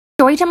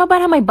Story time about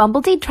how my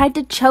Bumble date tried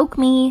to choke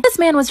me. This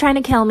man was trying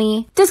to kill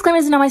me.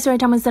 Disclaimers in all my story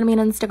time was sent me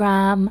on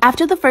Instagram.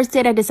 After the first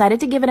date, I decided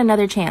to give it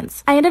another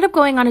chance. I ended up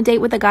going on a date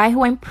with a guy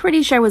who I'm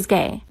pretty sure was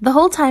gay. The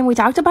whole time we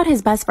talked about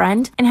his best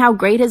friend and how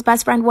great his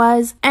best friend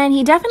was, and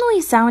he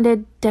definitely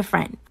sounded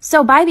different.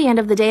 So by the end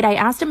of the date, I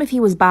asked him if he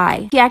was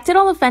bi. He acted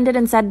all offended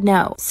and said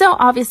no. So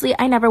obviously,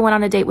 I never went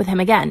on a date with him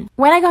again.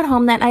 When I got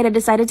home that night, I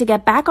decided to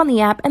get back on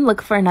the app and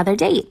look for another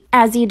date,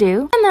 as you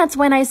do. And that's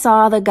when I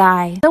saw the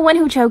guy, the one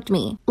who choked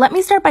me. Let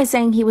me start by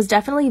saying he was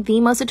definitely the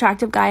most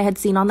attractive guy I had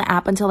seen on the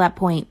app until that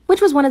point,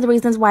 which was one of the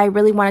reasons why I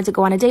really wanted to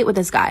go on a date with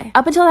this guy.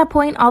 Up until that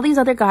point, all these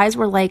other guys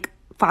were like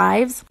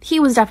 5s. He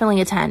was definitely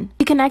a 10.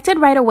 We connected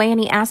right away and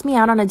he asked me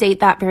out on a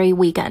date that very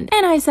weekend.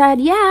 And I said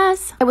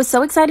yes. I was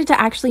so excited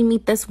to actually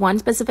meet this one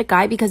specific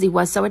guy because he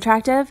was so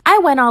attractive. I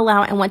went all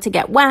out and went to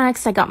get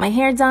waxed. I got my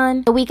hair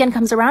done. The weekend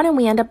comes around and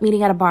we end up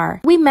meeting at a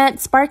bar. We met,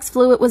 sparks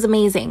flew, it was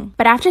amazing.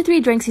 But after 3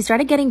 drinks, he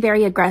started getting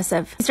very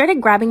aggressive. He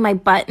started grabbing my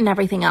butt and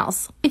everything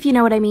else, if you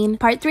know what I mean.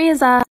 Part 3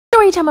 is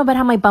story time about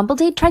how my Bumble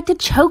date tried to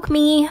choke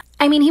me.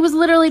 I mean, he was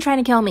literally trying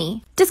to kill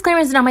me.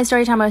 Disclaimers is not my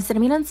story time. I was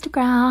sending me on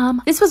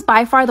Instagram. This was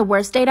by far the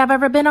worst date I've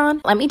ever been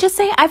on. Let me just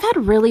say, I've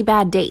had really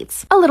bad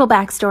dates. A little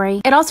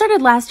backstory. It all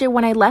started last year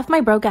when I left my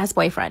broke-ass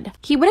boyfriend.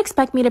 He would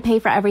expect me to pay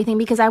for everything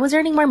because I was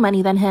earning more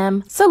money than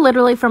him. So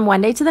literally from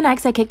one day to the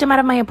next, I kicked him out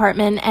of my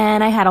apartment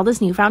and I had all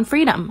this newfound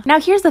freedom. Now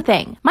here's the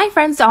thing. My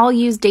friends all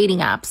use dating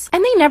apps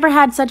and they never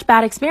had such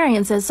bad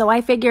experiences, so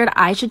I figured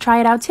I should try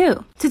it out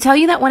too. To tell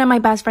you that one of my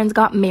best friends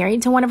got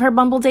married to one of her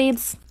Bumble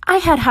dates, I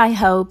had high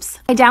hopes.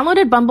 I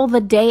downloaded Bumble the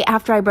day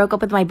after I broke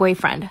up with my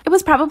boyfriend. It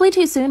was probably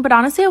too soon, but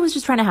honestly, I was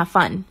just trying to have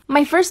fun.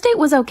 My first date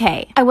was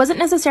okay. I wasn't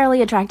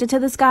necessarily attracted to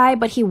this guy,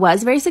 but he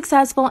was very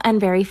successful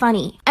and very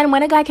funny. And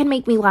when a guy can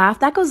make me laugh,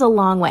 that goes a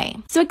long way.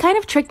 So it kind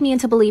of tricked me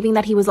into believing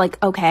that he was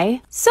like,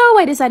 okay. So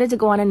I decided to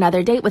go on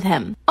another date with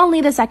him.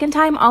 Only the second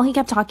time, all he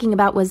kept talking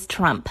about was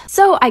Trump.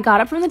 So I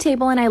got up from the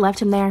table and I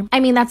left him there. I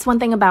mean, that's one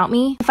thing about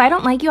me. If I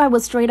don't like you, I will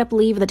straight up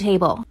leave the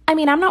table. I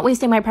mean, I'm not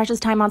wasting my precious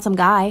time on some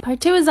guy.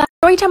 Part 2 is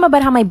story time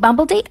about how my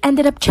Bumble date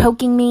ended up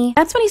choking me.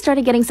 That's when he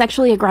started getting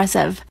sexually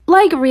aggressive.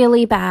 Like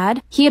really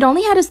bad. He had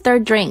only had his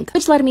 3rd drink,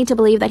 which led me to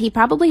believe that he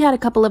probably had a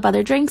couple of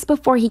other drinks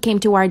before he came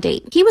to our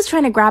date. He was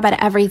trying to grab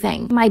at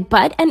everything. My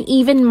butt and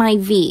even my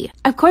V.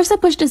 Of course I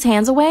pushed his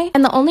hands away,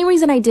 and the only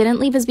reason I didn't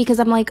leave is because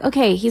I'm like,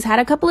 okay, he's had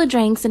a couple of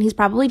drinks and he's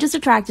probably just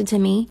attracted to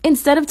me,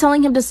 instead of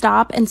telling him to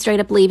stop and straight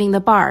up leaving the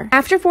bar.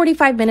 After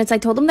 45 minutes, I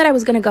told him that I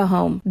was gonna go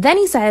home. Then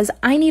he says,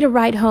 I need a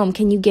ride home.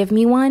 Can you give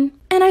me one?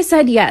 And I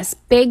said yes.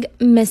 Big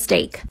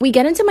mistake. We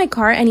get into my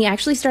car and he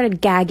actually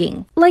started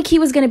gagging, like he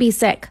was gonna be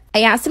sick.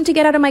 I asked him to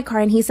get out of my car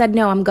and he said,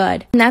 no, I'm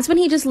good. And that's when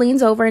he just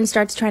leans over and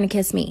starts trying to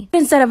kiss me.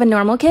 Instead of a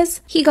normal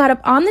kiss, he got up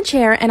on the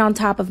chair and on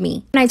top of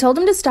me. When I told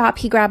him to stop,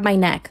 he grabbed my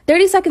neck.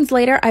 30 seconds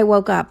later, I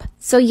woke up.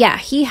 So yeah,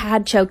 he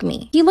had choked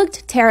me. He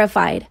looked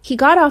terrified. He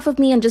got off of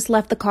me and just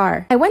left the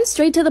car. I went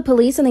straight to the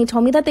police and they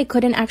told me that they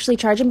couldn't actually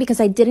charge him because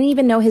I didn't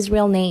even know his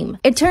real name.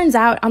 It turns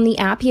out on the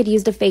app, he had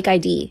used a fake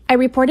ID. I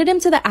reported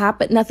him to the app,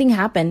 but nothing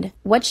happened.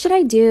 What should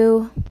I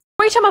do?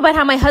 Story time about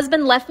how my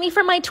husband left me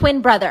for my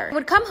twin brother. I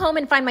would come home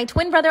and find my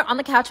twin brother on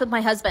the couch with my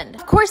husband.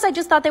 Of course, I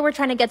just thought they were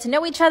trying to get to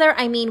know each other.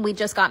 I mean, we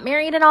just got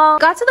married and all.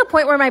 Got to the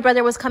point where my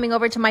brother was coming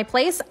over to my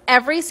place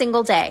every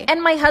single day.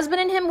 And my husband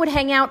and him would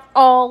hang out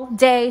all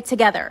day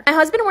together. My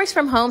husband works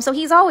from home, so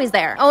he's always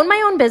there. I own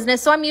my own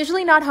business, so I'm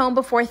usually not home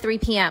before 3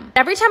 p.m.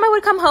 Every time I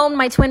would come home,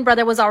 my twin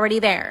brother was already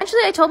there.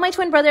 Actually, I told my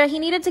twin brother he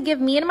needed to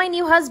give me and my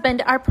new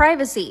husband our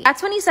privacy.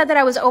 That's when he said that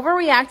I was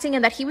overreacting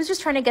and that he was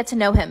just trying to get to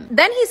know him.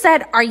 Then he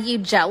said, are you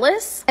jealous?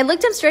 I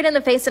looked him straight in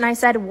the face and I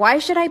said, why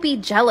should I be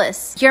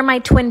jealous? You're my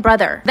twin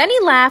brother. Then he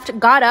laughed,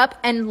 got up,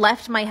 and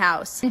left my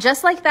house. And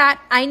just like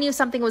that, I knew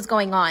something was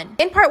going on.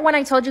 In part 1,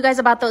 I told you guys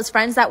about those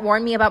friends that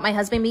warned me about my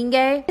husband being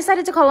gay. I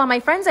decided to call on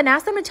my friends and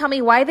ask them to tell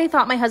me why they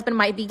thought my husband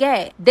might be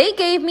gay. They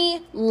gave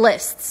me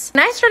lists.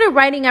 And I started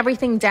writing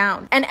everything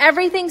down. And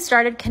everything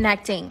started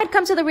connecting. I'd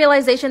come to the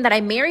realization that I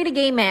married a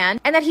gay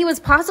man and that he was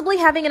possibly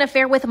having an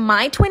affair with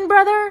my twin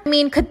brother. I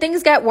mean, could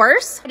things get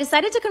worse? I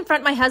decided to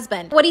confront my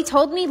husband. What he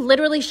told me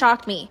literally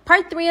shocked me.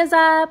 Part 3 is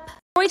up.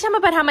 Story time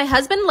about how my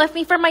husband left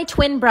me for my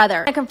twin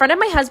brother. I confronted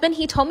my husband.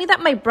 He told me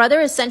that my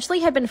brother essentially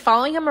had been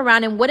following him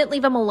around and wouldn't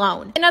leave him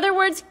alone. In other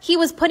words, he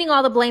was putting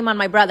all the blame on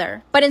my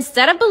brother. But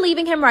instead of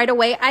believing him right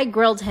away, I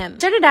grilled him.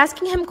 Started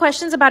asking him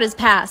questions about his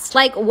past,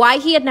 like why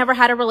he had never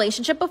had a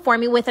relationship before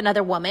me with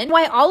another woman,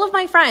 why all of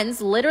my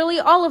friends, literally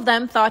all of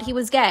them, thought he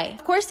was gay.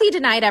 Of course, he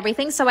denied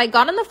everything, so I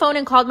got on the phone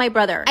and called my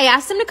brother. I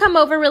asked him to come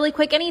over really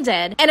quick and he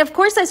did. And of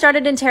course, I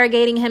started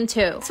interrogating him too.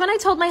 That's when I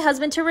told my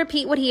husband to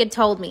repeat what he had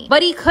told me.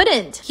 But he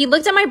couldn't. He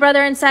looked at at my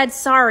brother and said,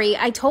 sorry,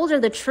 I told her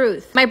the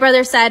truth. My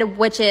brother said,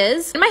 which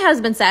is? And my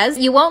husband says,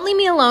 you won't leave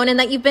me alone and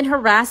that you've been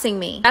harassing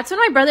me. That's when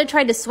my brother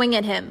tried to swing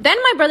at him. Then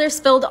my brother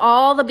spilled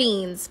all the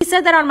beans. He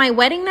said that on my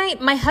wedding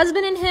night, my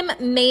husband and him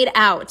made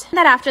out. And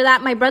that after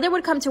that, my brother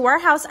would come to our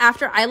house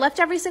after I left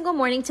every single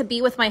morning to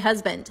be with my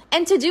husband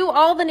and to do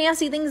all the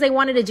nasty things they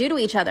wanted to do to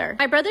each other.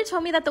 My brother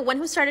told me that the one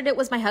who started it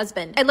was my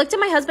husband. I looked at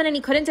my husband and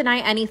he couldn't deny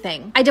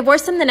anything. I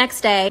divorced him the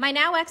next day. My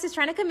now ex is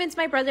trying to convince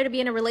my brother to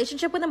be in a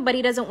relationship with him, but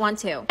he doesn't want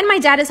to. And my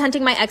dad is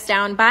hunting my ex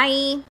down.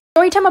 Bye.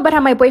 Story time about how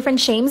my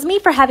boyfriend shames me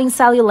for having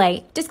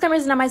cellulite. Disclaimer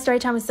is not my story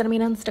time, it's sending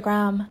me on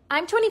Instagram.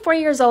 I'm 24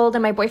 years old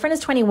and my boyfriend is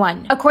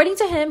 21. According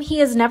to him, he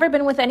has never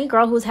been with any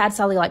girl who's had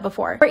cellulite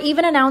before, or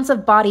even an ounce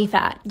of body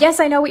fat. Yes,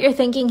 I know what you're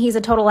thinking, he's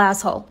a total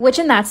asshole, which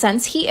in that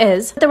sense, he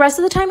is. But the rest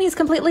of the time, he's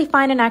completely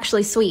fine and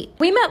actually sweet.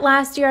 We met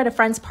last year at a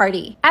friend's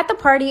party. At the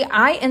party,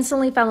 I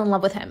instantly fell in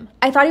love with him.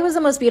 I thought he was the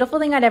most beautiful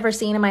thing I'd ever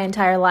seen in my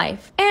entire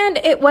life. And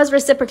it was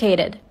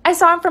reciprocated. I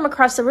saw him from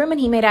across the room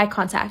and he made eye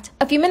contact.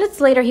 A few minutes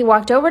later, he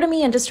walked over to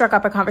me and just struck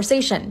up a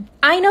conversation.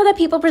 I know that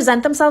people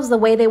present themselves the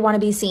way they want to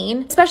be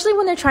seen, especially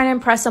when they're trying to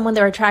impress someone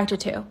they're attracted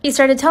to. He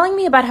started telling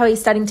me about how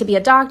he's studying to be a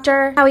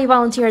doctor, how he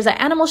volunteers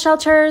at animal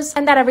shelters,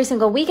 and that every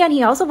single weekend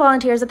he also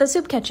volunteers at the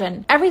soup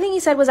kitchen. Everything he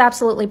said was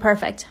absolutely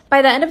perfect.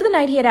 By the end of the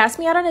night, he had asked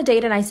me out on a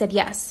date and I said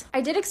yes.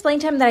 I did explain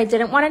to him that I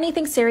didn't want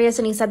anything serious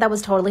and he said that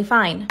was totally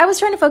fine. I was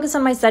trying to focus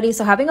on my studies,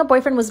 so having a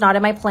boyfriend was not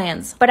in my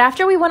plans. But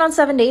after we went on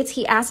 7 dates,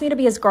 he asked me to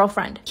be his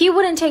girlfriend. He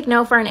wouldn't take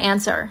no for an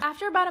answer.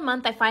 After about a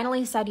month, I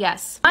finally said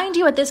yes. Mind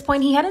you, at this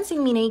point, he hadn't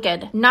seen me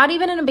naked, not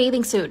even in a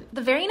bathing suit.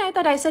 The very night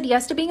that I said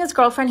yes to being his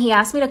girlfriend, he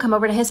asked me to come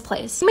over to his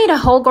place. He made a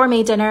whole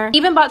gourmet dinner,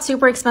 even bought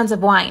super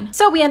expensive wine.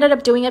 So we ended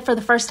up doing it for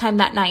the first time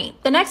that night.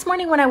 The next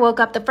morning when I woke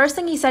up, the first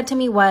thing he said to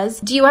me was,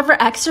 "Do you ever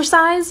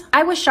exercise?"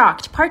 I was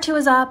shocked. Part 2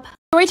 is up.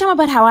 Story time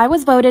about how I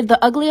was voted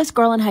the ugliest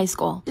girl in high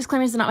school.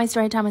 Disclaimer is not my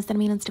story time, it's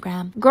sending me on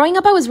Instagram. Growing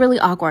up, I was really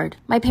awkward.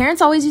 My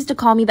parents always used to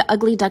call me the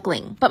ugly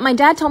duckling, but my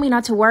dad told me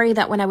not to worry,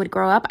 that when I would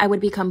grow up, I would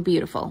become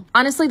beautiful.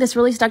 Honestly, this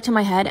really stuck to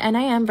my head, and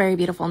I am very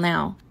beautiful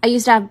now. I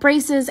used to have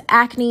braces,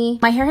 acne.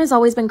 My hair has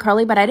always been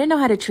curly, but I didn't know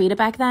how to treat it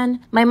back then.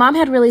 My mom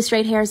had really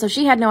straight hair, so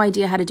she had no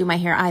idea how to do my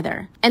hair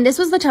either. And this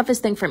was the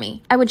toughest thing for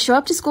me. I would show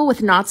up to school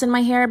with knots in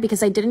my hair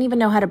because I didn't even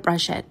know how to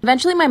brush it.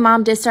 Eventually, my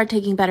mom did start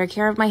taking better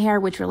care of my hair,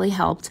 which really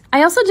helped.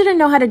 I also didn't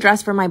know how to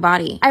dress for my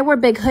body. I wore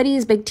big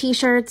hoodies, big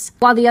t-shirts,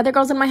 while the other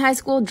girls in my high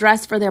school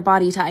dressed for their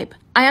body type.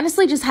 I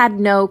honestly just had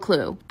no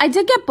clue. I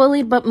did get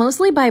bullied, but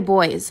mostly by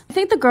boys. I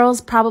think the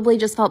girls probably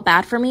just felt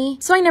bad for me,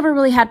 so I never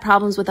really had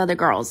problems with other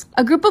girls.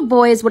 A group of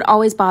boys would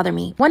always bother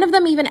me. One of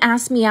them even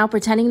asked me out,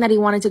 pretending that he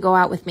wanted to go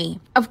out with me.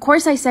 Of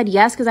course I said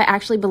yes because I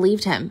actually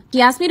believed him.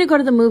 He asked me to go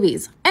to the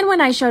movies, and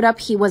when I showed up,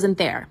 he wasn't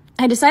there.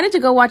 I decided to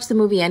go watch the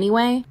movie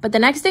anyway, but the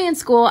next day in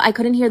school, I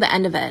couldn't hear the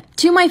end of it.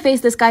 To my face,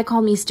 this guy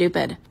called me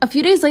stupid. A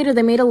few days later,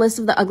 they made a list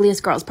of the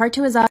ugliest girls. Part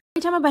 2 is up.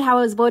 Story time about how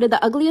I was voted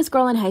the ugliest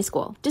girl in high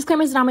school.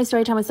 Disclaimer is not my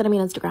story time, it's sending me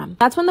on Instagram.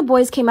 That's when the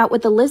boys came out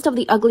with the list of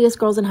the ugliest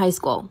girls in high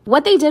school.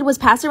 What they did was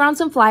pass around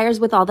some flyers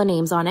with all the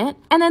names on it,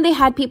 and then they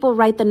had people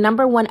write the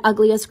 #1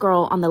 ugliest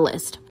girl on the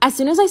list. As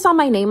soon as I saw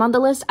my name on the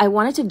list, I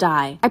wanted to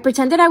die. I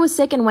pretended I was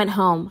sick and went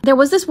home. There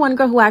was this one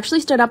girl who actually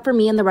stood up for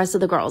me and the rest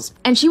of the girls,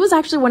 and she was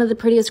actually one of the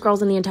prettiest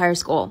girls in the entire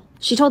school.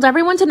 She told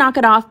everyone to knock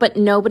it off, but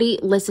nobody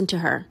listened to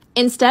her.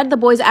 Instead, the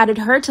boys added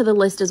her to the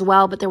list as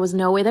well, but there was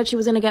no way that she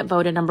was going to get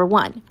voted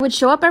 #1. I would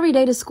show up every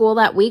day to school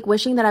that week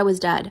wishing that I was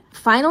dead.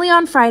 Finally,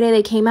 on Friday,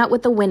 they came out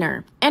with the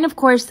winner. And of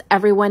course,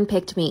 everyone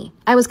picked me.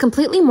 I was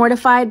completely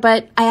mortified,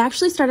 but I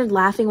actually started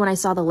laughing when I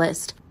saw the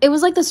list. It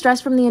was like the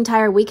stress from the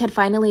entire week had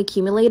finally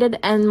accumulated,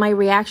 and my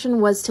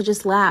reaction was to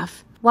just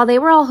laugh. While they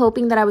were all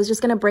hoping that I was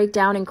just going to break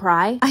down and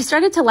cry, I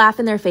started to laugh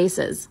in their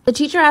faces. The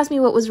teacher asked me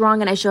what was wrong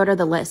and I showed her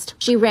the list.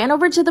 She ran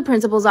over to the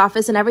principal's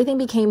office and everything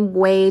became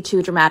way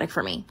too dramatic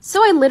for me.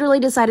 So I literally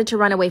decided to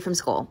run away from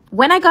school.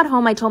 When I got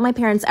home, I told my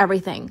parents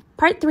everything.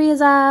 Part 3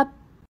 is up.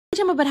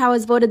 Time about how I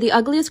was voted the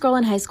ugliest girl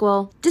in high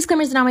school.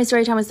 Disclaimer is not my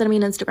story time, it's sending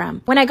me on Instagram.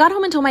 When I got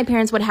home and told my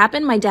parents what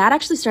happened, my dad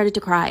actually started to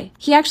cry.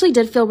 He actually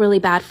did feel really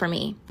bad for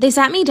me. They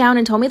sat me down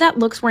and told me that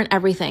looks weren't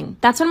everything.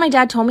 That's when my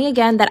dad told me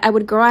again that I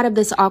would grow out of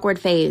this awkward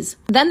phase.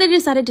 Then they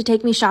decided to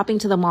take me shopping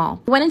to the mall.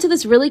 We went into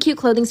this really cute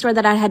clothing store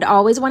that I had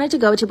always wanted to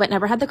go to but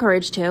never had the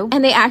courage to,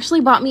 and they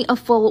actually bought me a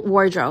full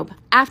wardrobe.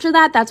 After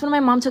that, that's when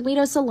my mom took me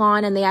to a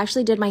salon and they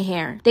actually did my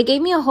hair. They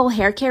gave me a whole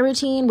hair care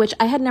routine, which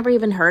I had never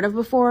even heard of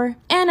before.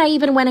 And I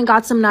even went and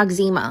got some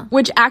Noxzema,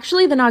 which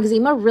actually the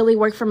Noxzema really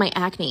worked for my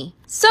acne.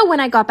 So when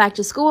I got back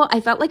to school,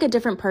 I felt like a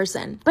different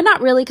person, but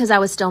not really because I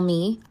was still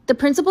me. The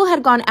principal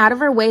had gone out of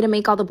her way to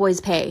make all the boys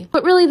pay,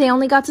 but really they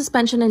only got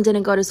suspension and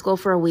didn't go to school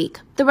for a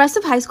week. The rest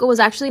of high school was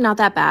actually not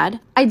that bad.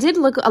 I did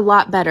look a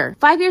lot better.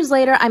 5 years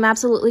later, I'm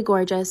absolutely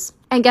gorgeous.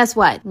 And guess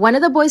what? One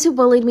of the boys who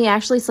bullied me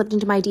actually slipped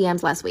into my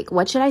DMs last week.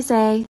 What should I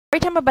say?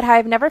 Storytime about how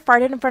I've never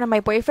farted in front of my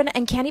boyfriend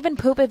and can't even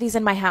poop if he's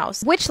in my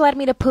house, which led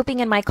me to pooping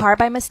in my car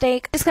by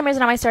mistake. Disclaimer is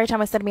not my story time,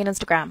 was sent to me on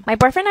Instagram. My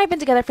boyfriend and I have been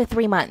together for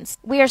 3 months.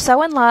 We are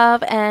so in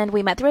love and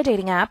we met through a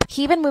dating app.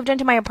 He even moved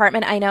into my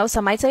apartment. I know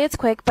some might say it's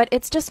quick, but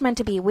it's just meant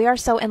to be. We are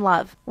so in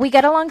love. We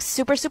get along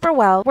super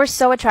well. We're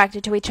so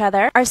attracted to each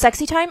other. Our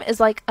sexy time is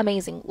like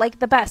amazing, like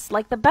the best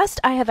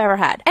I have ever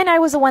had. And I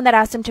was the one that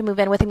asked him to move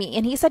in with me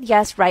and he said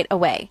yes right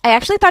away. I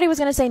actually thought he was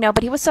going to say no,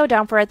 but he was so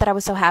down for it that I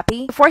was so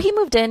happy. Before he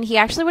moved in, he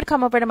actually would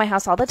come over to my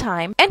house all the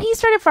time. And he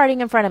started farting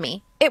in front of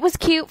me. It was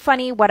cute,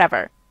 funny,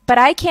 whatever. But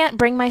I can't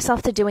bring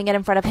myself to doing it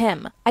in front of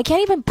him. I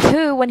can't even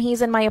poo when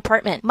he's in my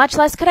apartment, much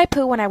less could I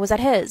poo when I was at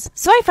his.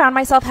 So I found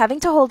myself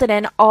having to hold it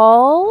in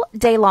all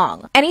day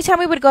long. Anytime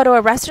we would go to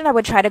a restaurant, I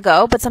would try to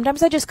go, but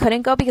sometimes I just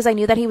couldn't go because I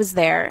knew that he was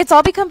there. It's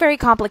all become very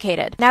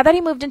complicated. Now that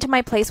he moved into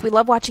my place, we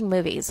love watching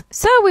movies.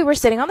 So we were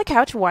sitting on the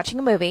couch watching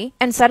a movie,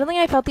 and suddenly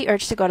I felt the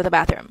urge to go to the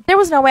bathroom. There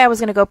was no way I was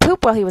going to go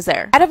poop while he was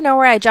there. Out of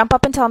nowhere, I jump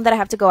up and tell him that I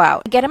have to go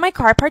out. I get in my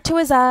car, part 2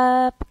 is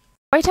up.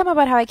 Storytime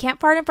about how I can't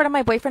fart in front of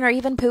my boyfriend or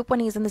even poop when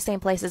he's in the same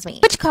place as me,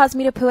 which caused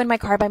me to poo in my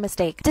car by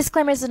mistake.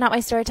 Disclaimer, this is not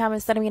my story time,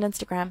 it's sending me on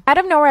Instagram. Out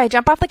of nowhere, I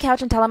jump off the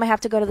couch and tell him I have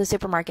to go to the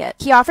supermarket.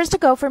 He offers to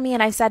go for me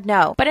and I said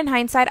no, but in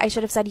hindsight, I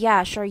should have said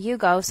yeah, sure you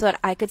go, so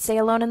that I could stay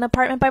alone in the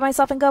apartment by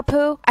myself and go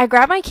poo. I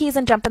grab my keys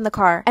and jump in the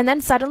car, and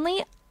then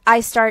suddenly, I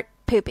start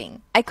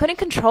pooping. I couldn't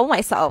control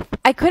myself.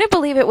 I couldn't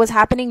believe it was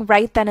happening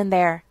right then and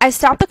there. I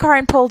stopped the car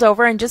and pulled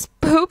over and just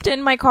pooped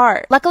in my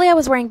car. Luckily, I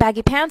was wearing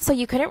baggy pants, so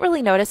you couldn't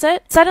really notice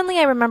it. Suddenly,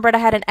 I remembered I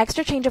had an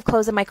extra change of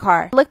clothes in my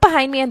car. I looked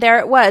behind me and there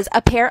it was,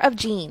 a pair of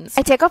jeans.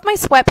 I take off my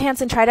sweatpants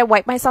and try to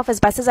wipe myself as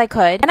best as I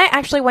could. And I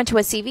actually went to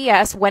a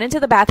CVS, went into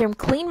the bathroom,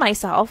 cleaned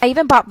myself. I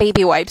even bought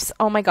baby wipes.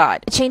 Oh my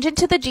god. I changed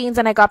into the jeans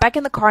and I got back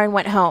in the car and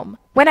went home.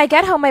 When I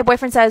get home, my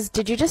boyfriend says,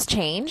 "Did you just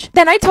change?"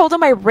 Then I told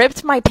him I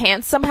ripped my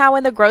pants somehow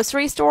in the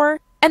grocery store.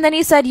 And then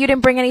he said, "You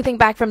didn't bring anything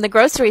back from the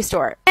grocery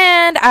store."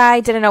 And I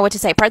didn't know what to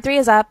say. Part 3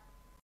 is up.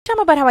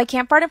 About how I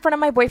can't fart in front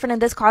of my boyfriend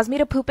and this caused me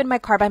to poop in my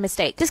car by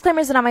mistake.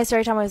 Disclaimers are not my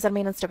story time, I was on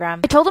me on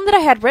Instagram. I told him that I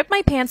had ripped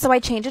my pants, so I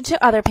changed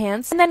into other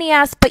pants. And then he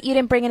asked, "But you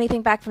didn't bring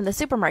anything back from the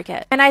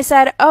supermarket?" And I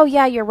said, "Oh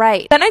yeah, you're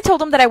right." Then I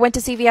told him that I went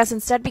to CVS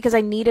instead because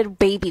I needed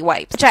baby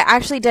wipes, which I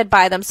actually did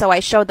buy them, so I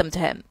showed them to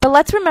him. But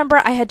let's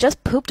remember, I had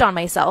just pooped on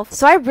myself,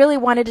 so I really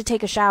wanted to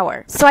take a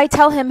shower. So I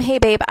tell him, "Hey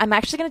babe, I'm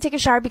actually gonna take a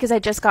shower because I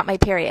just got my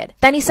period."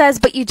 Then he says,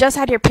 "But you just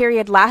had your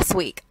period last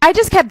week." I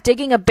just kept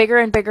digging a bigger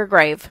and bigger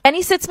grave. Then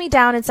he sits me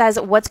down and says,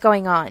 "What's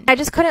going on?" I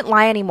just couldn't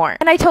lie anymore.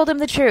 And I told him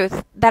the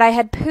truth, that I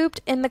had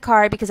pooped in the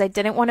car because I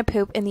didn't want to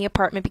poop in the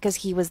apartment because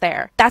he was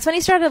there. That's when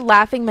he started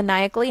laughing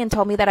maniacally and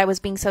told me that I was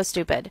being so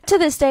stupid. To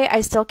this day,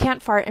 I still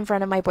can't fart in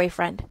front of my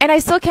boyfriend. And I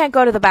still can't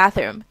go to the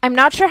bathroom. I'm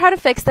not sure how to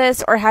fix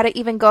this or how to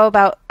even go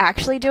about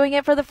actually doing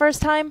it for the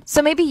first time.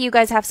 So maybe you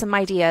guys have some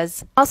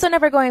ideas. Also,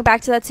 never going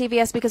back to that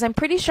CVS because I'm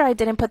pretty sure I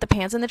didn't put the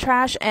pants in the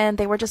trash and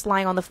they were just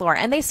lying on the floor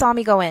and they saw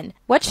me go in.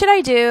 What should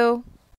I do?